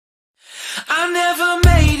never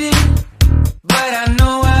made it, but I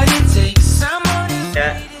know what it takes. I'm on it.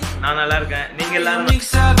 நான் நல்லா இருக்கேன். நீங்க எல்லாரும் mix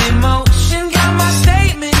of emotion, got my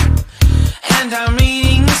statement, and I'm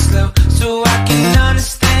reading it slow so I can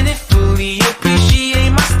understand it fully.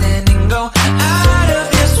 Appreciate my standing, go out of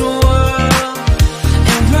this world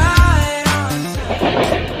and ride on.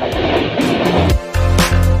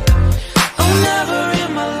 Oh, never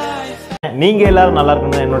in my life. நீங்க எல்லாரும் நல்லா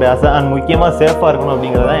இருக்கணும் என்னோட ஆசை and முக்கியமா சேஃபா இருக்கணும்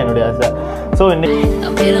அப்படிங்கறது தான் என்னோட ஆசை. So I'm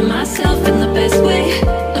feeling myself in the best way.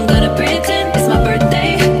 I'm gonna pretend it's my birthday.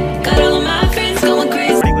 Got all of my friends going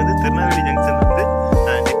crazy. இன்னைக்கு வந்து திருநெல்வேலி ஜங்ஷன் வந்து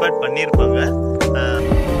டிபார்ட் பண்ணிருப்பாங்க.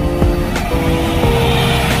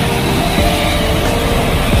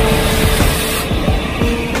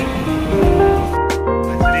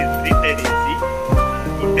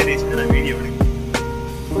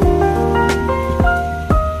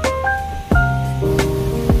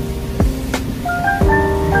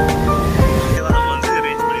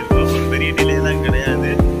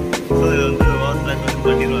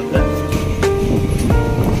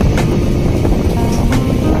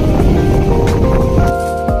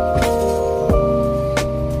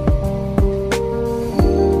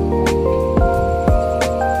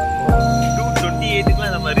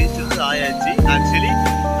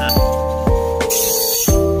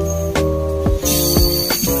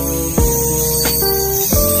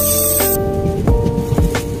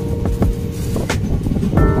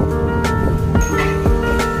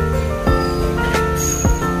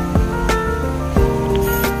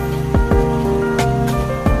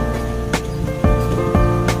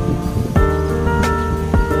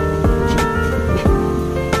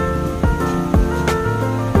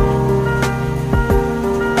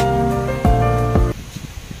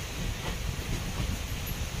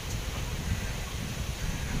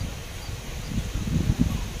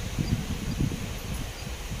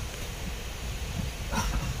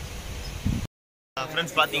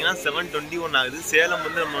 ஃப்ரெண்ட்ஸ் பார்த்தீங்கன்னா 7:21 ஆகுது. சேலம்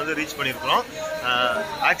வந்து நம்ம வந்து ரீச் பண்ணியிருக்கிறோம்.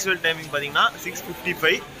 ஆக்சுவல் டைமிங் பார்த்தீங்கன்னா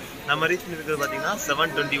 6:55. நம்ம ரீச் பண்ணியிருக்கிறது பார்த்தீங்கன்னா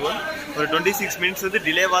 7:21. ஒரு 26 மினிட்ஸ் வந்து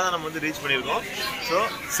டிலேவாக தான் நம்ம வந்து ரீச் பண்ணியிருக்கோம். ஸோ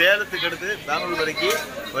சேலத்துக்கு அடுத்து பெங்களூர் வரைக்கும்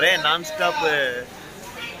ஒரே நான் ஸ்டாப்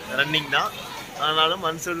ரன்னிங் தான். ஆனாலும்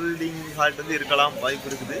அன்சோல்டிங் ஹால்ட் வந்து இருக்கலாம், வாய்ப்பு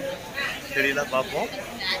இருக்குது, தெரியல, பார்ப்போம்.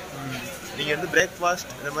 நீங்கள் வந்து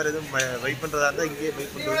பிரேக்ஃபாஸ்ட் இந்த மாதிரி எதுவும் வெயிட் பண்ணுறதா இருந்தால் இங்கேயே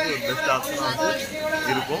வெயிட் பண்ணுறது ஒரு பெஸ்ட் ஆப்ஷனாக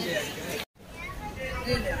வந்து இருக்கும்.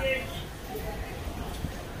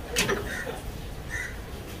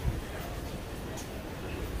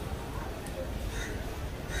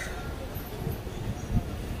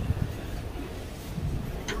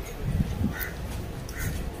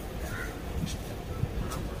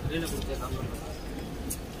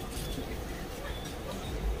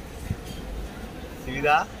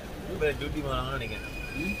 சிவிதா இப்போ டியூட்டி போனாங்கன்னு நினைக்கிறேன்.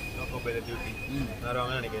 லோக்கோ பைலட் டியூட்டி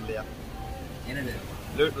வருவாங்கன்னு நினைக்கிறேன். இல்லையா என்னது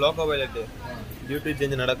லோக்கோ பைலட் டியூட்டி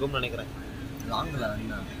சேஞ்ச் நடக்கும்னு நினைக்கிறேன். லாங்ல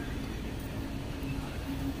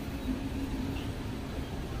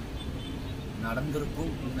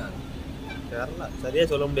நடந்திருக்கும் தெரியல, சரியா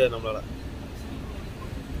சொல்ல முடியாது நம்மளால.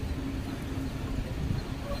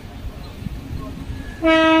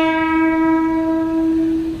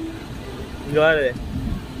 இங்க வாரு,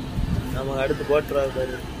 நமக்கு அடுத்து போட்டுறாரு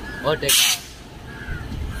பாரு. ஓட்டேக்கா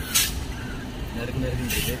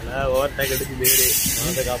நெருங்கிட்டு ஓவர்டேக் அடிச்சு பேரு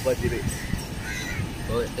அதை காப்பாத்திரு.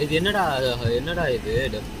 இது என்னடா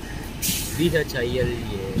இது BHILA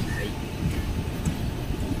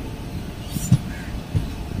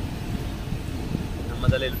நம்ம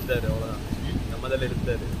தலை இழுத்தாரு, அவ்வளோதான். நம்ம தலை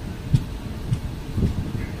இழுத்தாரு.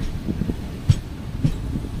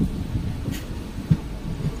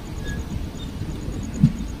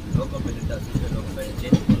 Loco pilot assistant loco pilot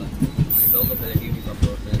change போகலாம். லோக்கோ பைலட் டிவி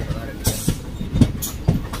பார்ப்போம்.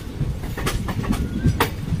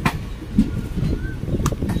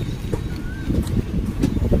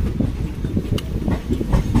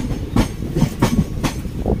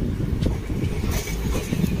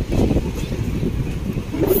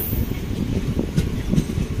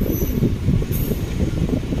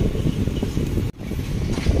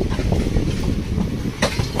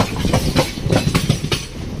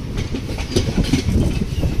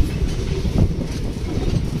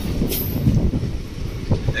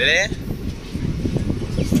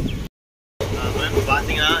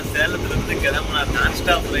 பார்த்தீங்கன்னா சேலத்துலேருந்து கிளம்புனா நான்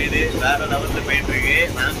ஸ்டாப் ரைடு வேறு லெவலில் போயிட்டுருக்கு.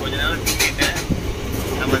 நான் கொஞ்ச நேரம் தூங்கிட்டேன்.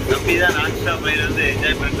 நம்ம தம்பி தான் நான் ஸ்டாப் ரைடு வந்து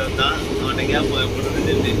என்ஜாய் பண்ணிட்டு வந்தான். அவன்கிட்ட கேப் எப்படி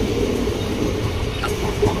இருந்துச்சு?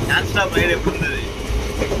 நான் ஸ்டாப் ரைடு எப்படி இருந்தது?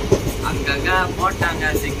 அங்கங்கே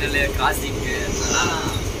போட்டாங்க சிக்னலு கிராசிங்கு. அதெல்லாம்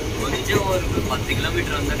கொஞ்சம் ஒரு 10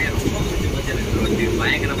 கிலோமீட்டர் வந்தாலே ரொம்ப பிடிச்சி போச்சு எனக்கு. ரோட்டு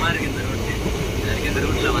பயங்கரமாக இருக்குது இந்த ரோட்டு. எனக்கு இந்த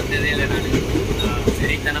ரோட்டில் வந்ததே இல்லை நான்.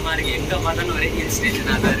 சரித்தனமா இருக்கு. எங்க பார்த்தாலும் ஒரே ஹில்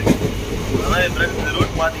ஸ்டேஷனா தான் இருக்கு. அதான் ஃப்ரெண்ட்ஸ், இந்த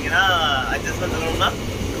ரூட் பார்த்தீங்கன்னா அட்ஜஸ்ட்மெண்ட் சொல்லணும்னா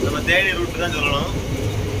நம்ம தேனி ரூட் தான் சொல்லணும்.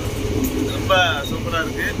 ரொம்ப சூப்பராக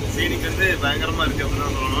இருக்குது. சீனிக்கு வந்து பயங்கரமாக இருக்குது அப்படின்னு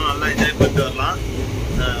தான் சொல்லணும். நல்லா என்ஜாய் பண்ணிட்டு வரலாம்.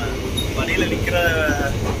 பனியில் நிற்கிட்டே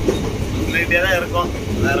தான் இருக்கும்.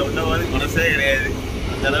 வேறு ஒன்றும் போது மனசே கிடையாது.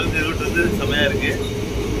 அந்த அளவுக்கு ரூட் வந்து செம்மையாக இருக்குது.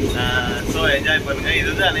 ஸோ என்ஜாய் பண்ணுங்கள். இது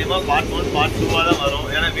வந்து அநேகமாக பார்ட் 1 பார்ட் 2 தான் வரும்.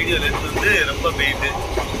 ஏன்னா வீடியோ லென்த் வந்து ரொம்ப போயிட்டு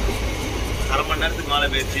அரை மணி நேரத்துக்கு மேலே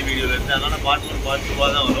போயிடுச்சு வீடியோ லென்த். அதனால் பார்ட் 1 பார்ட் 2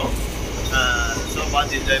 தான் வரும். ஸோ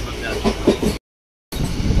பார்த்து என்ஜாய் பண்ணுங்க.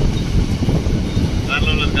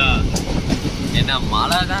 வேறு இருக்கா? ஏன்னா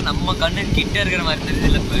மழை தான் நம்ம கண்ணு கிட்ட இருக்கிற மாதிரி தெரியுது.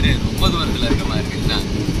 இல்லை பேரு ரொம்ப தூரத்தில் இருக்கிற மாதிரி இருக்குண்ணா.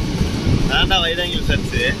 வேண்டா வைதாங்கில்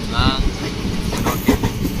சர்ச்சு. ஓகே.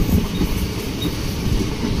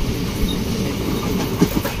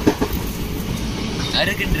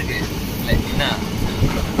 நறுக்குன்னு இருக்கு இல்லை என்ன?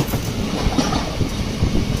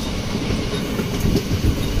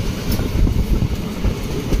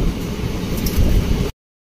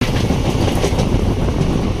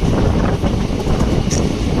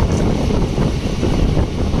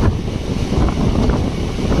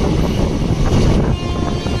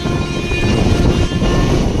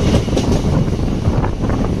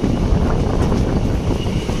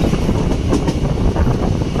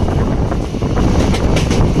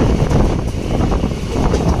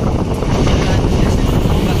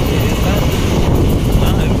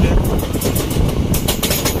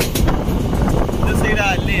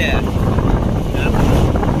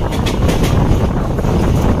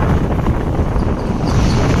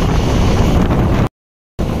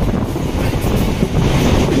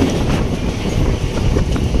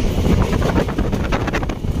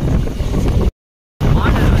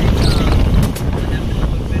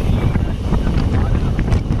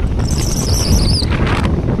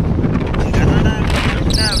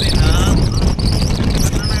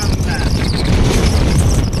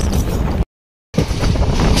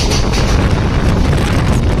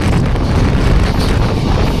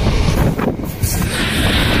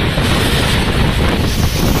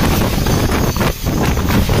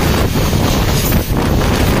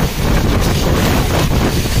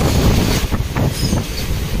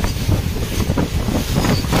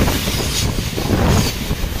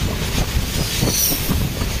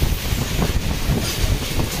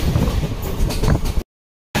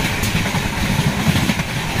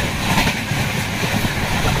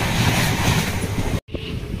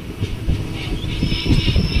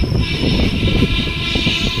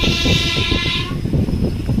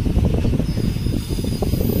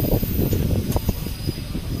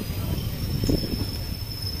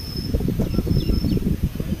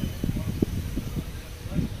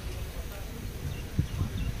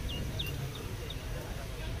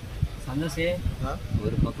 சந்தோஷே,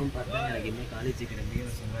 ஒரு பக்கம் பார்த்தா எனக்கு இன்னும் காலேஜுக்கு 2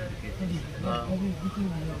 வருஷம் தான் இருக்கு.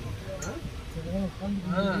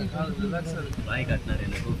 பாய் காட்டினார்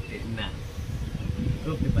என்னை கூப்பிட்டு. என்ன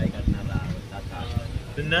கூப்பிட்டு பாய் காட்டினாரா தாத்தா?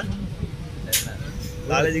 என்ன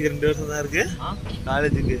காலேஜுக்கு 2 வருஷம் தான் இருக்கு.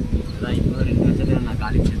 காலேஜுக்கு அதான் இப்போ 2 வருஷத்துல நான்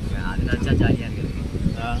காலேஜ் சேர்த்துவேன். அது நினச்சா ஜாலியாக இருக்கு.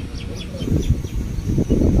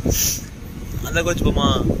 அந்த கோச் போமா?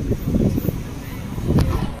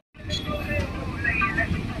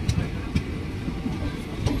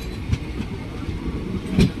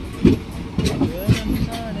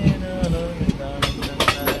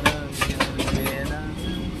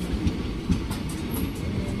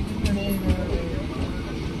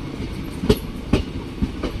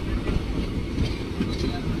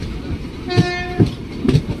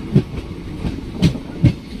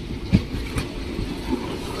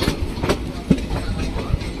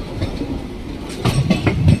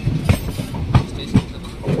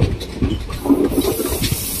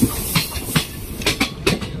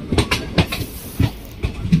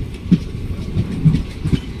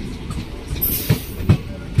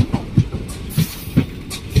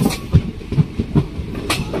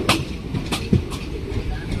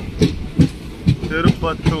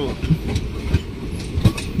 திருப்பத்தூர்.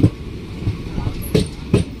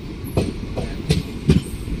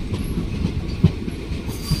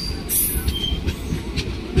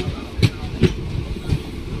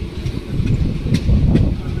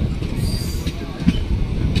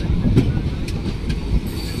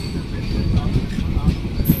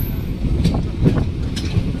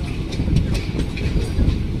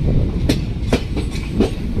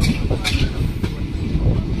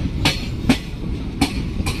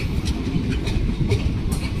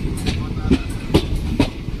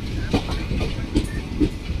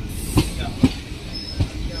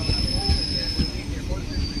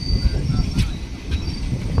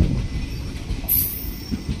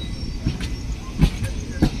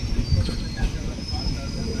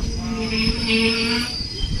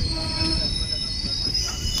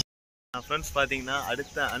 ஃப்ரெண்ட்ஸ் பார்த்தீங்கன்னா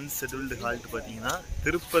அடுத்த அன்ஷெட்யூல்டு ஹால்ட் பார்த்தீங்கன்னா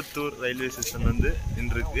திருப்பத்தூர் ரயில்வே ஸ்டேஷன் வந்து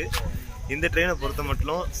நின்றுருக்கு. இந்த ட்ரெயினை பொறுத்த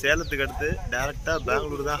மட்டும் சேலத்துக்கு அடுத்து டேரெக்டாக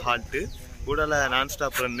பெங்களூர் தான் ஹால்ட்டு. கூடல நான்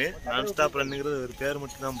ஸ்டாப் ரன்னுங்கிறது ஒரு பேர்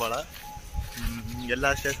மட்டும்தான் போல.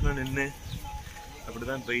 எல்லா ஸ்டேஷனும் நின்று அப்படி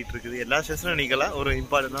தான் போயிட்டு இருக்குது. எல்லா ஸ்டேஷனும் நிற்கலாம், ஒரு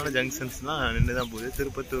இம்பார்ட்டண்டான ஜங்ஷன்ஸ்லாம் நின்று தான் போகுது.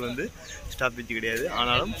 திருப்பத்தூர் வந்து ஸ்டாப்பேஜ் கிடையாது,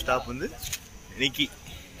 ஆனாலும் ஸ்டாப் வந்து நிற்கி.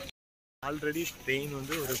 ஆல்ரெடி ட்ரெயின்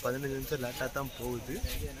வந்து ஒரு 15 நிமிஷம் லேட்டாக தான் போகுது.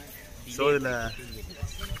 ஸோ இதில்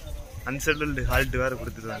அன்ஷெட்யூல்டு ஹால்ட் வேறு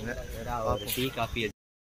கொடுத்துருவாங்க. டீ காஃபி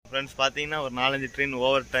ஃப்ரெண்ட்ஸ் பார்த்தீங்கன்னா ஒரு 4-5 ட்ரெயின்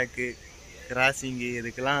ஓவர் டேக்கு கிராசிங்கு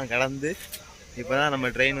இதுக்கெல்லாம் கடந்து இப்போ தான் நம்ம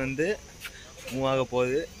ட்ரெயின் வந்து மூவ் ஆக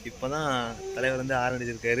போகுது. இப்போ தான் தலைவர் வந்து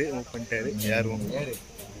ஆரம்பிச்சிருக்காரு, மூவ் பண்ணிட்டாரு. யாரும்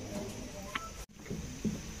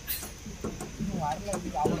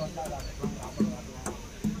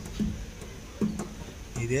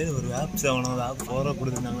இதே ஒரு ஆப்ஸ் ஆகணும், ஆப் ஃபோராக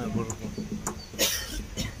கொடுத்துருந்தாங்கன்னா எப்படி இருக்கும்?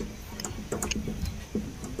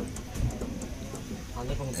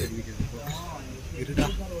 இருடா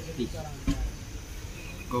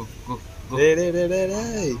கோ கோ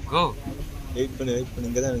கோ வெயிட் பண்ணு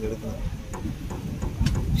இங்கே தான் எனக்கு எடுக்கணும்.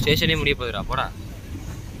 ஸ்டேஷனே முடிய போகுதுடா, போடா.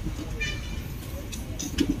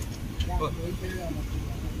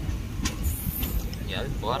 யாரு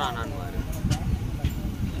போறானான்னு பாரு.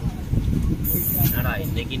 என்னடா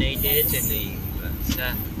இன்னைக்கு நைட்டே சென்னை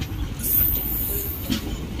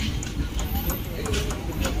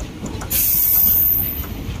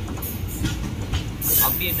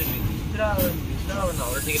அப்படி என்ன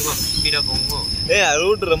அவ்வளோ சீக்கிரமா ஸ்பீடா போகும்.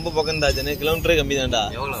 ரூட் ரொம்ப பக்கம் தான், சென்னை கிலோமீட்டரே கம்மி தான்டா.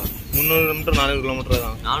 எவ்வளோ? 300 கிலோமீட்டர் 400 கிலோமீட்டர்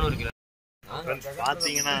தான். 400 கிலோ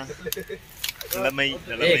பார்த்தீங்கன்னா நிலைமை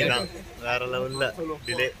தான் வேற லெவலில்.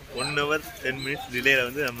 டிலே 1 hour 10 minutes டிலேயில்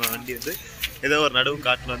வந்து நம்ம வண்டி வந்து ஏதோ ஒரு நடுவு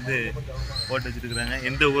காட்டில் வந்து போட்டு வச்சுருக்குறாங்க.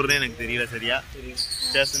 எந்த ஊர்னே எனக்கு தெரியல சரியா,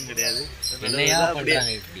 ஸ்டேஷன் கிடையாது. அப்படியே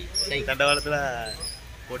தண்டவாளத்தில்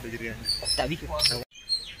போட்டு வச்சுருக்காங்க.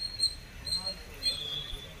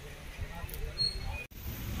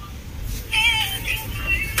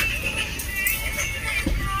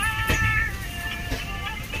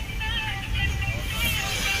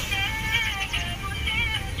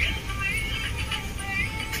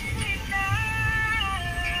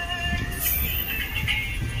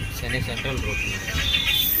 சென்னை சென்ட்ரல் ரோட்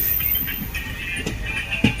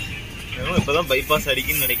இப்போதான் பைபாஸ்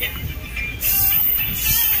அடிக்குன்னு நினைக்கிறேன்.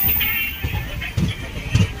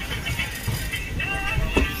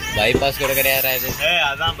 பைபாஸ் கூட கிடையாது.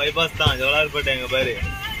 அதான் பைபாஸ் தான். ஜோலார்பேட்டை எங்க பாரு,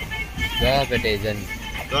 ஜோலார்பேட்டை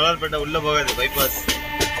ஜோலார்பேட்டை உள்ள போகாது பைபாஸ்.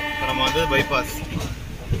 நம்ம வந்து பைபாஸ்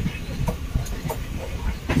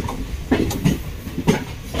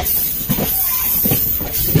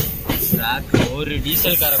ஒரு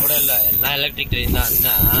டீசல் கார கூட இல்ல, எல்லாம் எலக்ட்ரிக் ட்ரெயின் தான்.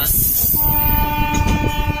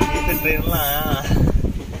 டீசல் ட்ரெயின்லாம்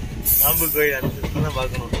நாம்பு கோயில் அந்த தான்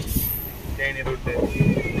பார்க்கணும். தேனி ரூட்டு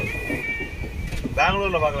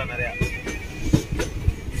பெங்களூர்ல பார்க்கலாம் நிறையா.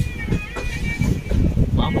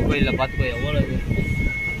 மாம்பு கோயில்ல பார்த்துக்கோ எவ்வளவு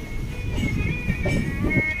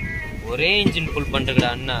ஒரே இன்ஜின் ஃபுல் பண்றதுடா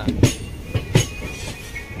அண்ணா.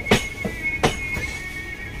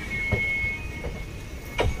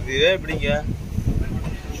 இதுவே எப்படிங்க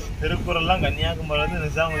திருக்குறள்லாம் கன்னியாகுமரி வந்து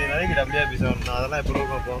நிசாமுதீன் வரைக்கும் டபிள்யூ ஆஃபீஸ் வரணும். அதெல்லாம் எப்படி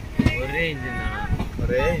பார்ப்போம்? ஒரே இன்ஜின் தானா?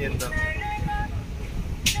 ஒரே இன்ஜின் தான்.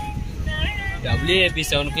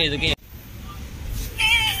 WAP7க்கும் இதுக்கும்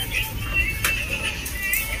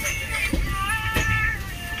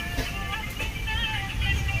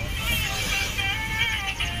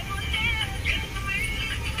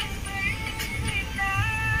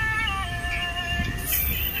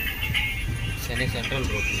சென்னை சென்ட்ரல்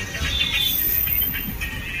ரோட்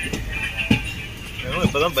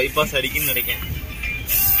இப்போதான் பைபாஸ் அடிக்குன்னு நினைக்கிறேன்.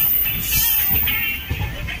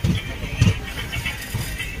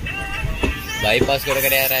 பைபாஸ் கூட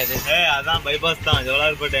கிடையாது. அதான் பைபாஸ் தான்.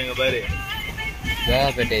 ஜோலார்பேட்டை எங்க பாரு,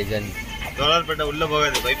 ஜோலார்பேட்டை உள்ள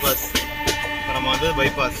போகாது பைபாஸ். நம்ம வந்து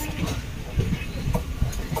பைபாஸ்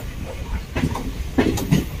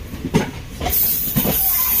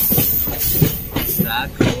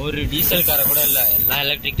ஒரு டீசல் கார கூட இல்ல, எல்லாம்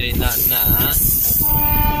எலக்ட்ரிக் ட்ரெயின் தான்.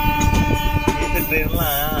 டீசல்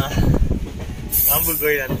ட்ரெயின்லாம் நாம்பு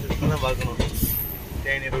கோயில் அந்த தான் பார்க்கணும்.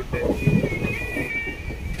 தேனி ரூட்டு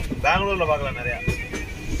பெங்களூர்ல பார்க்கலாம் நிறையா.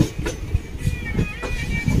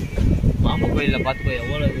 மாம்பு கோயில்ல பார்த்துக்கோ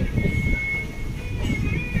எவ்வளவு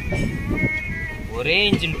ஒரே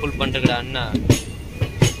இன்ஜின் ஃபுல் பண்றதுடா அண்ணா.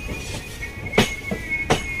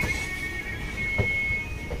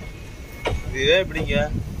 இதுவே எப்படிங்க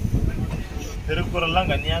திருக்குறள்லாம்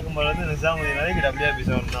கன்னியாகுமரி வந்து நிசாமுதீன் வரைக்கும் டபிள்யூ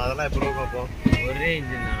ஆஃபீஸ் வரணும். அதெல்லாம் எப்படி பார்ப்போம்? ஒரே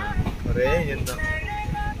இன்ஜின் தானா? ஒரே எண் தான்.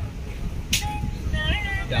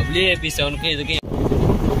 WAP7க்கு இதுக்கு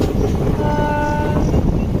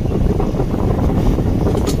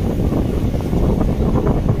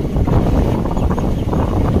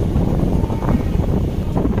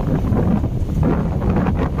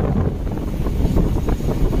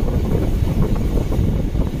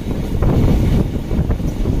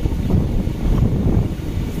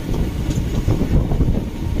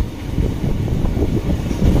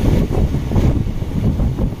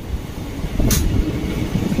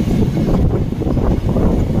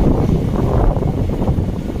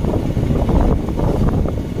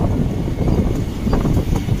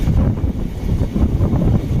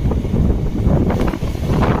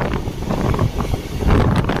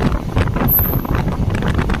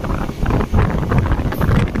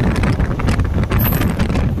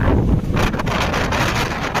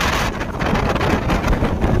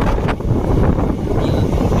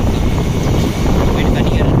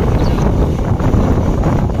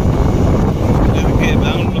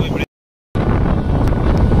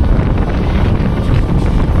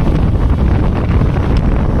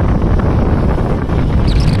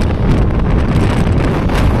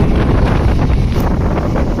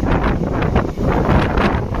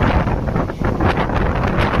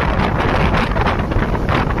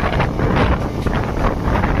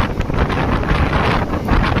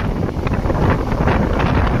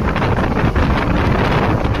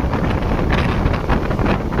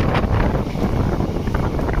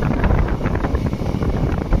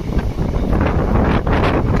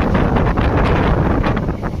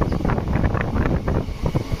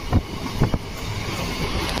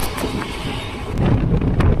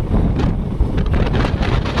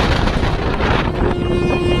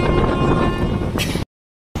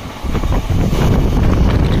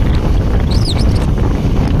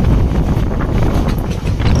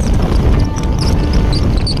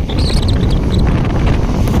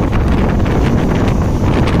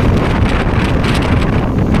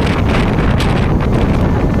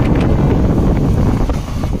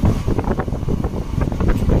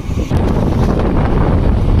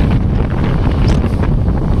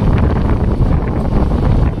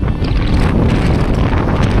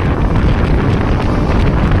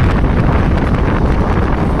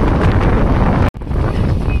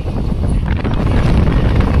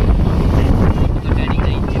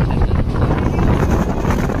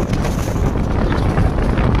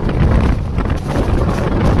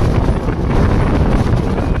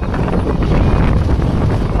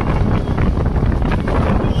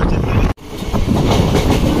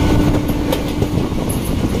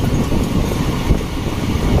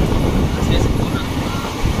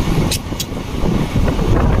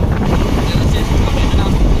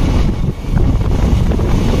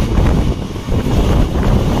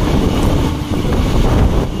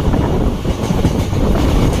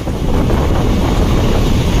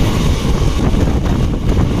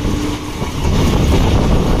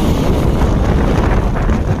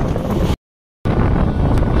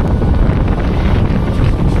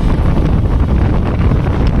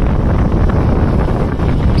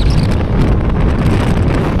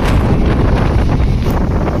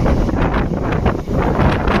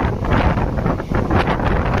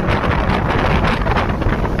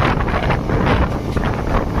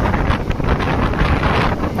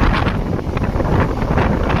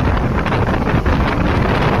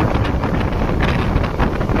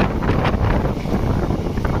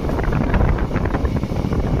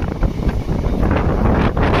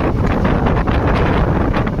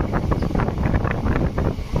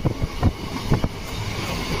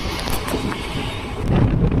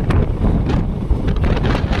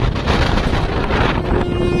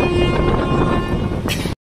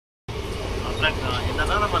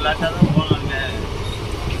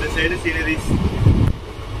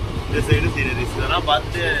இதெல்லாம்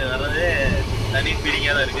பார்த்துட்டு வர்றதே தனி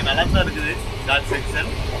ஃபீலிங்காக தான் இருக்குது. நல்லா தான் இருக்குது ஷார்ட் செக்ஷன்.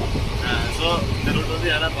 ஸோ இந்த ரூட்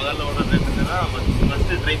வந்து யாராவது பகலில் ஓடுறது இருந்துச்சுன்னா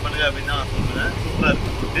ஃபஸ்ட்டு ட்ரை பண்ணுங்க அப்படின்னு தான் நான் சொல்லுவேன். சூப்பராக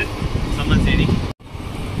இருக்குது ரூட்டு, செம்ம சரி.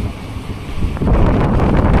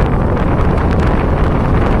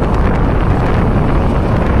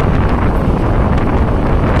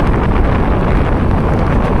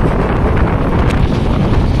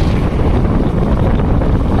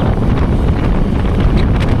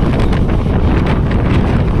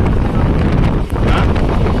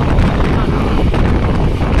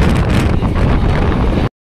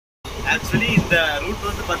 ஆக்சுவலி இந்த ரூட்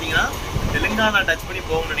வந்து பார்த்தீங்கன்னா தெலுங்கானா டச் பண்ணி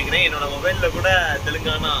போகணும்னு நினைக்கிறேன். என்னோட மொபைலில் கூட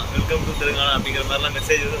தெலுங்கானா வெல்கம் டு தெலுங்கானா அப்படிங்கிற மாதிரிலாம்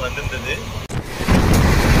மெசேஜ் வந்து வந்திருந்தது.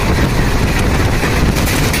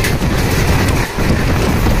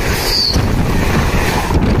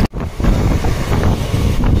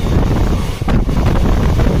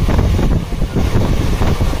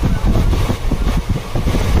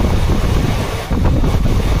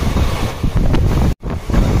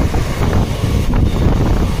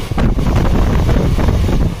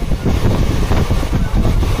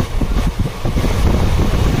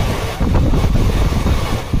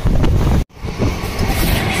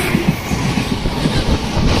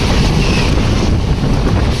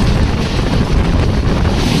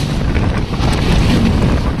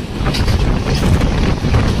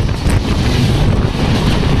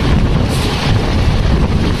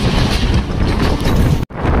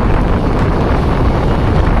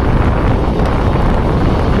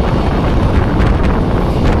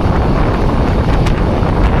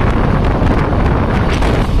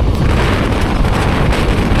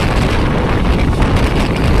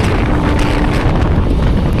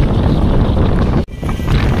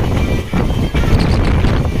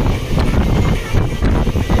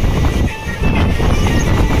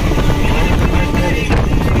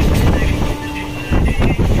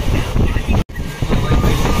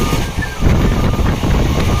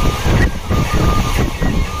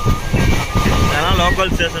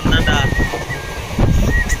 லோக்கல் ஸ்டேஷன் தான்டா.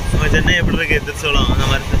 நம்ம சென்னை எப்படி இருக்கு திருச்சோளம் அந்த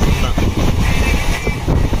மாதிரி ஸ்டேஷன் தான்.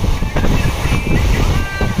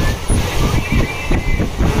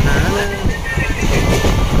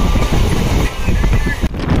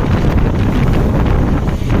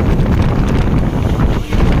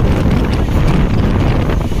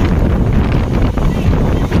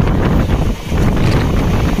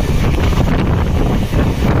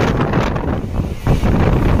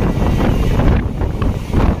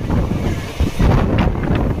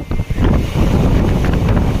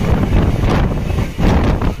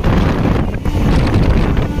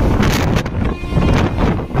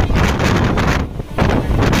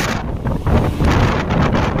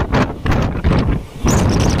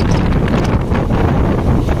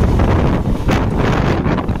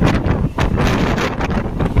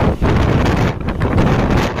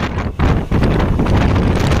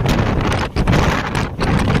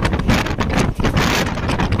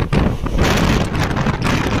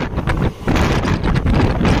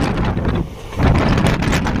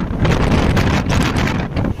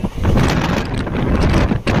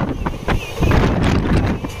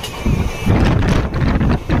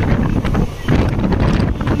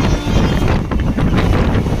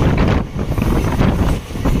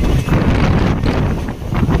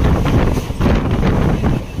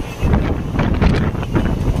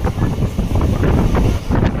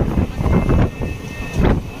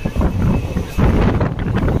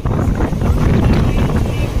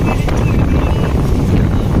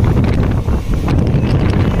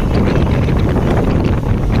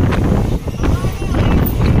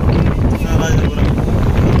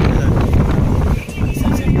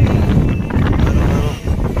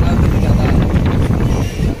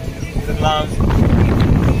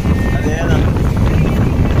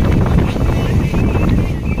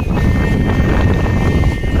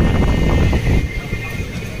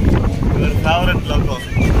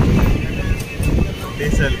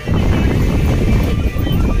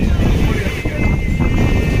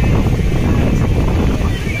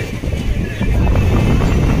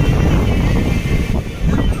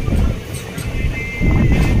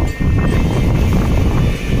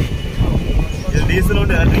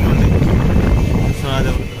 ഡീസലുണ്ട് ഇലക്ട്രിക് ഉണ്ട്.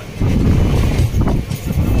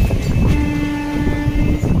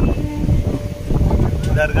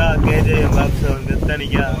 दरगाह केजे बाक्स வந்து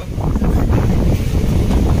தனியா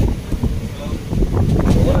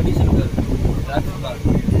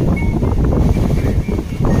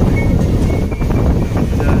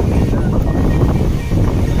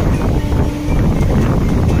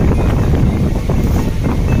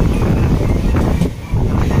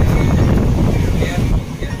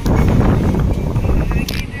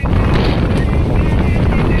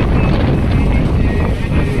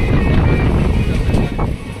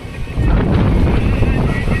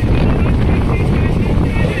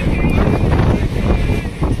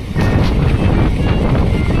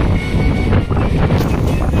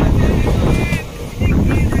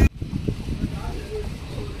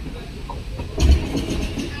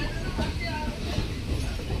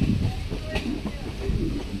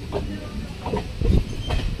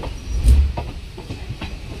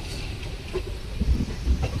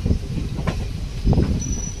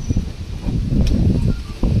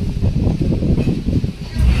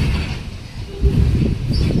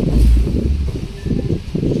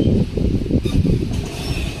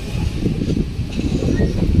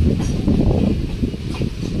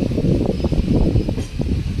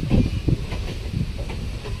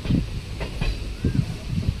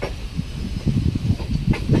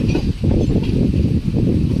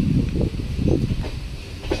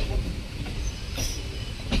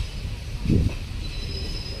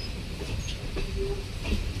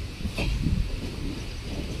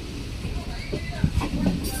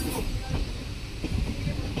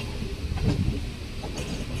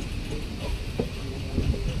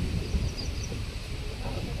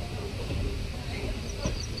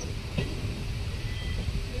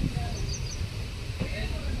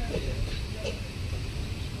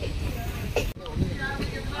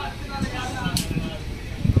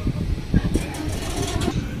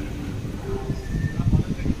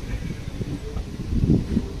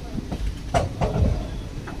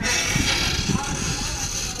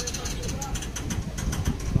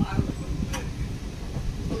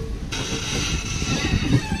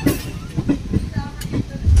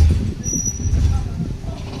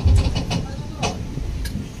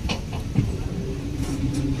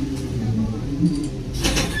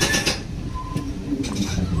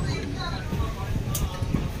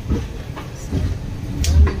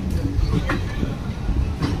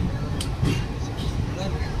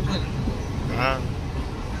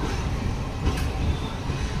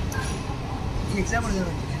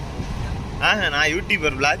நான்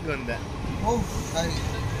யூடியூபர் vlog வந்தேன். ஓ சரி.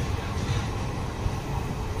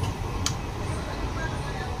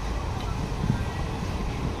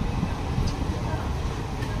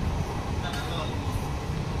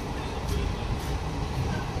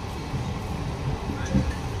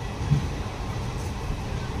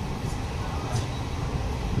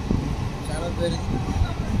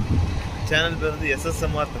 சேனல் பேர் வந்து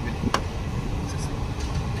SSMR தமிழ்.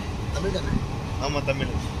 தமிழ் தானே? ஆமாம்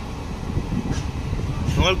தமிழ்.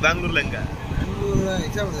 உங்களுக்கு பெங்களூரில் எங்க? பெங்களூரில்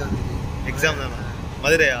எக்ஸாம் தானே?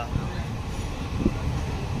 மதுரையா?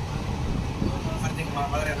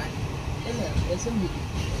 மதுரை இல்லை SMVT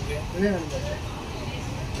விவேகானந்தா.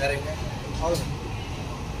 வேற எங்க? அவ்வளோ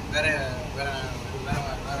வேற வேற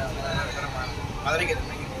வேற வேற வேற மதுரைக்கு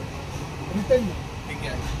ரிட்டன்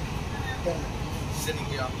நீங்கள் சரி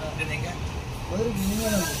நீங்கள் எங்கே மதுரைக்கு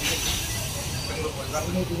நீங்கள் தான் பெங்களூர் போய்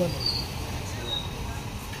வரணும் தான்.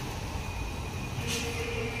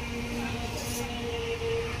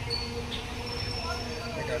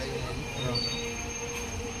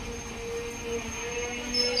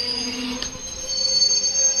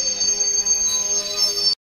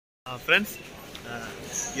 Friends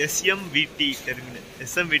SMVT terminal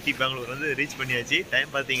SMVT Bangalore வந்து ரீச் பண்ணியாச்சு. டைம்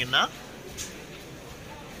பார்த்தீங்கன்னா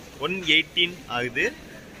 1:18 ஆகுது.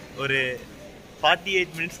 ஒரு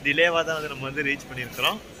 48 மினிட்ஸ் டிலேவாக தான் வந்து நம்ம வந்து ரீச்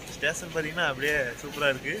பண்ணியிருக்கிறோம். ஸ்டேஷன் பார்த்தீங்கன்னா அப்படியே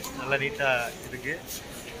சூப்பராக இருக்குது, நல்லா நீட்டாக இருக்குது.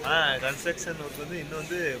 ஆனால் கன்ஸ்ட்ரக்ஷன் ஒர்க் வந்து இன்னும்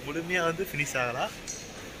வந்து முழுமையாக வந்து ஃபினிஷ் ஆகலாம்.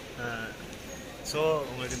 ஸோ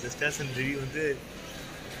உங்களுக்கு இந்த ஸ்டேஷன் ரிவ்யூ வந்து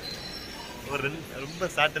ஒரு ரொம்ப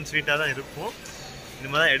ஷார்ட் அண்ட் ஸ்வீட்டாக தான் இருக்கும்.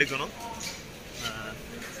 இனிமேல் தான் எடுக்கணும்.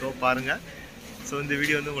 ஸோ பாருங்கள். ஸோ இந்த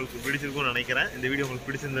வீடியோ வந்து உங்களுக்கு பிடிச்சிருக்கும்னு நினைக்கிறேன். இந்த வீடியோ உங்களுக்கு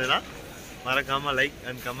பிடிச்சிருந்ததுன்னா மறக்காமல் லைக்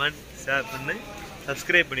அண்ட் கமெண்ட் ஷேர் பண்ணி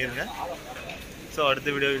சப்ஸ்கிரைப் பண்ணிடுங்க. ஸோ அடுத்த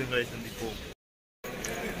வீடியோவில் உங்களை சந்திப்போம்.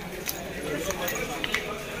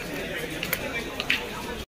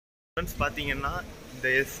 ஃப்ரெண்ட்ஸ் பார்த்தீங்கன்னா இந்த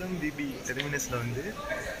SMVT டெர்மினஸில் வந்து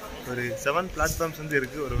ஒரு 7 பிளாட்ஃபார்ம்ஸ் வந்து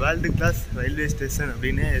இருக்குது. ஒரு வேர்ல்டு கிளாஸ் ரயில்வே ஸ்டேஷன்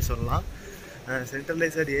அப்படின்னு சொல்லலாம்.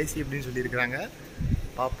 சென்ட்ரலைசட் AC அப்படின்னு சொல்லியிருக்கிறாங்க.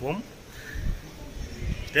 பார்ப்போம்.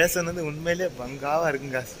 ஸ்டேஷன் வந்து உண்மையிலே பங்காவாக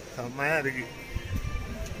இருக்குங்க, செம்மையாக இருக்குது.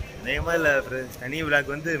 நேமாக இல்லை தனி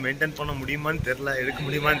விழாக்கு வந்து மெயின்டைன் பண்ண முடியுமான்னு தெரில, எடுக்க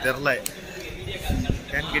முடியுமான்னு தெரில.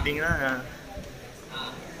 ஏன்னு கேட்டிங்கன்னா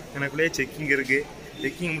எனக்குள்ளேயே செக்கிங் இருக்குது.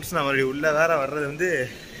 செக்கிங் முடிச்சு நான் மறுபடியும் உள்ளே வேறு வர்றது வந்து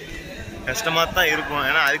கஷ்டமாக தான் இருக்கும்.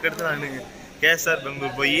 ஏன்னா அதுக்கடுத்து நான் KSR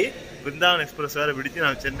பெங்களூர் போய் பிருந்தாவன் எக்ஸ்பிரஸ் வேறு பிடிச்சி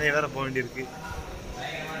நான் சென்னை வேறு போக வேண்டியிருக்கு.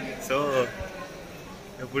 ஸோ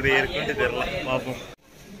எப்படி இருக்குன்ட்டு தெரில, பார்ப்போம்.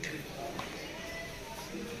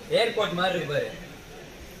 ஏர்போர்ட் மாதிரி இருக்கு பாரு.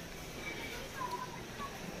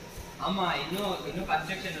 ஆமா, இன்னும்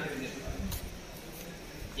கன்ஸ்ட்ரக்ஷன் நடக்குது.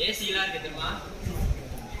 ஏசிலாம் இருக்கு தெரியுமா?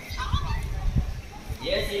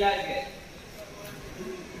 ஏசிலாம் இருக்கு.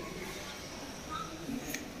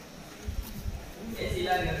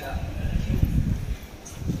 ஏசிலாம் இருக்கா?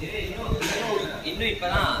 இன்னும்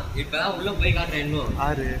இப்பதான் உள்ள போய் காட்டுறேன். இன்னும்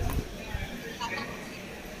ஆறு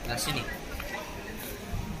ரஷினி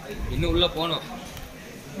இன்னும் உள்ள போனோம்.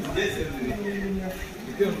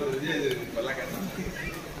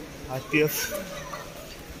 RTF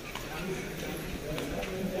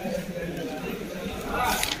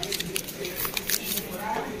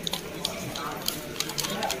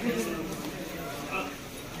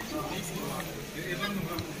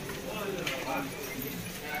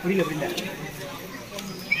புரியல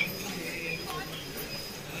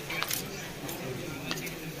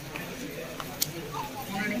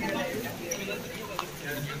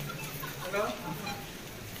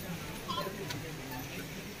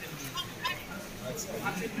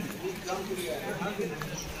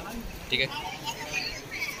ठीक है.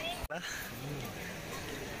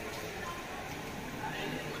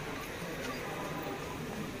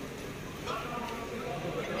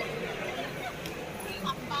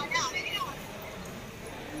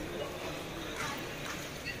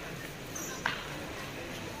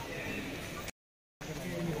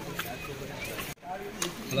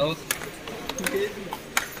 हेलो.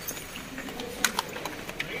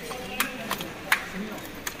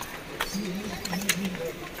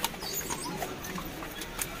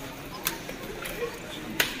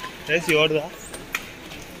 ஏசி ஓடுதா?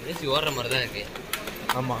 ஏசி ஓடுற மாதிரி தான் இருக்கு.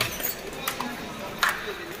 ஆமாம்.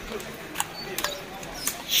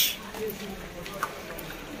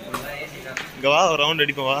 இங்கே வா, ஒரு ரவுண்ட்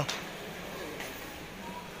அடிப்போம் வா.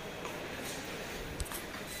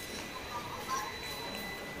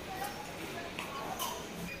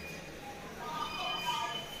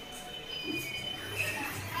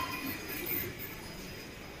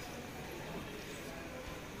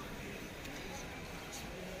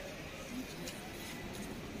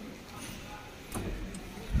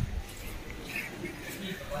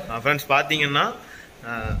 ஃப்ரெண்ட்ஸ் பார்த்தீங்கன்னா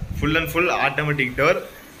full and full automatic door,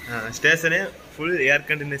 ஸ்டேஷனே full air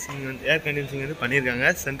conditioning வந்து பண்ணியிருக்காங்க.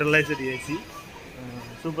 சென்ட்ரலைஸ்டு ஏசி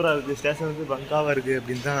சூப்பராக இருக்குது. ஸ்டேஷன் வந்து பங்காவாக இருக்குது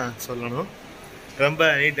அப்படின்னு தான் சொல்லணும். ரொம்ப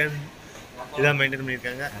நீட் அண்ட் இதாக மெயின்டைன்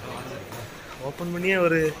பண்ணியிருக்காங்க. ஓப்பன் பண்ணியே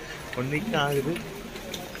ஒரு 1 வீக் தான் ஆகுது.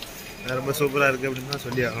 ரொம்ப சூப்பராக இருக்குது அப்படின்னு தான்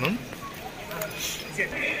சொல்லி ஆகணும்.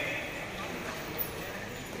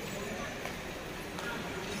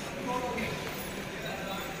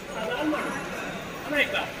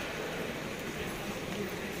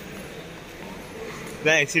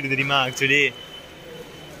 இதான் எக்ஸிட் தெரியுமா ஆக்சுவலி.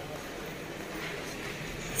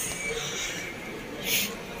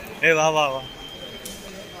 வா வா வா.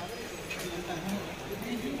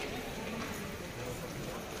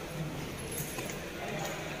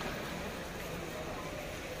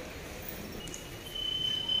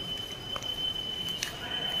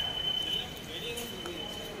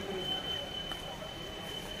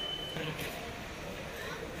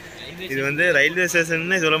 இது வந்து ரயில்வே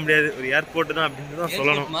ஸ்டேஷன்னே சொல்ல முடியாது, ஒரு ஏர்போர்ட் தான் அப்படின்னு தான்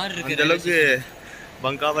சொல்லணும். அந்த அளவுக்கு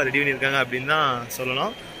பங்காவாக ரெடி பண்ணியிருக்காங்க அப்படின்னு தான்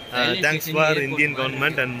சொல்லணும். Thanks for Indian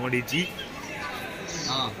government and Modiji.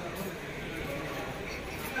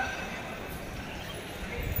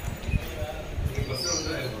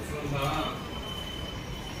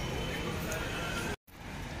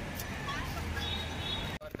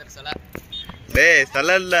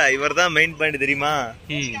 இல்ல இவர் தான் மெயின் பாயிண்ட் தெரியுமா?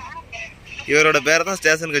 இவரோட பேரை தான்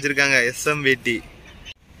ஸ்டேஷனுக்கு வச்சிருக்காங்க, SMVT.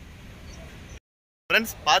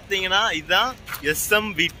 ஃப்ரெண்ட்ஸ் பார்த்தீங்கன்னா இதுதான்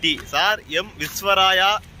SMVT, sir M விஸ்வராயா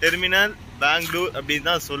terminal Bangalore அப்படின்னு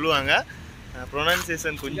தான் சொல்லுவாங்க.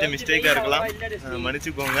 ப்ரொனன்சியேஷன் கொஞ்சம் மிஸ்டேக்காக இருக்கலாம்,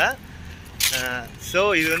 மன்னிச்சுக்கோங்க. ஸோ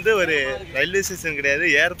இது வந்து ஒரு ரயில்வே ஸ்டேஷன் கிடையாது,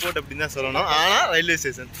 ஏர்போர்ட் அப்படின்னு தான் சொல்லணும். ஆனால் ரயில்வே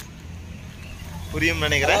ஸ்டேஷன் புரியும்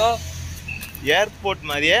நினைக்கிறேன். ஏர்போர்ட்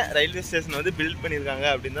மாதிரியே ரயில்வே ஸ்டேஷன் வந்து பில்ட் பண்ணியிருக்காங்க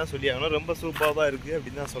அப்படின்னு தான் சொல்லி ஆகணும். ரொம்ப சூப்பராக இருக்குது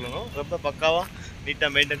அப்படின்னு தான் சொல்லணும். ரொம்ப பக்காவாக நீட்டாக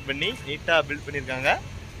மெயின்டைன் பண்ணி நீட்டாக பில்ட் பண்ணியிருக்காங்க.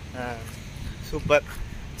 சூப்பர்.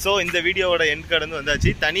 ஸோ இந்த வீடியோவோட எண்ட் கார்டு வந்து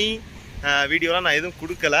வந்தாச்சு. தனி வீடியோலாம் நான் எதுவும்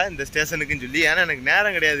கொடுக்கல இந்த ஸ்டேஷனுக்குன்னு சொல்லி, ஏன்னா எனக்கு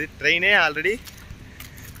நேரம் கிடையாது. ட்ரெயினே ஆல்ரெடி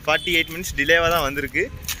 48 மினிட்ஸ் டிலேவாக தான் வந்திருக்கு.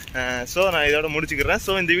 ஸோ நான் இதோட முடிச்சுக்கிறேன்.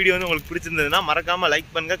 ஸோ இந்த வீடியோ வந்து உங்களுக்கு பிடிச்சிருந்ததுன்னா மறக்காமல்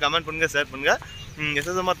லைக் பண்ணுங்கள், கமெண்ட் பண்ணுங்கள், ஷேர் பண்ணுங்கள்.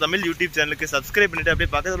 SSMR தமிழ் யூடியூப் சேனலுக்கு சப்ஸ்கிரைப் பண்ணிவிட்டு அப்படியே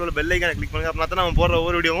பக்கத்தில் உள்ள பெல் ஐக்கானை கிளிக் பண்ணுங்கள். அப்படின்னா தான் நம்ம போடுற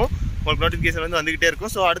ஒவ்வொரு வீடியோவும் உங்களுக்கு நோட்டிஃபிகேஷன் வந்து வந்துகிட்டே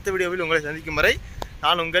இருக்கும். ஸோ அடுத்த வீடியோவில் உங்களை சந்திக்கும் வரை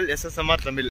நான் உங்கள் SSMR தமிழ்.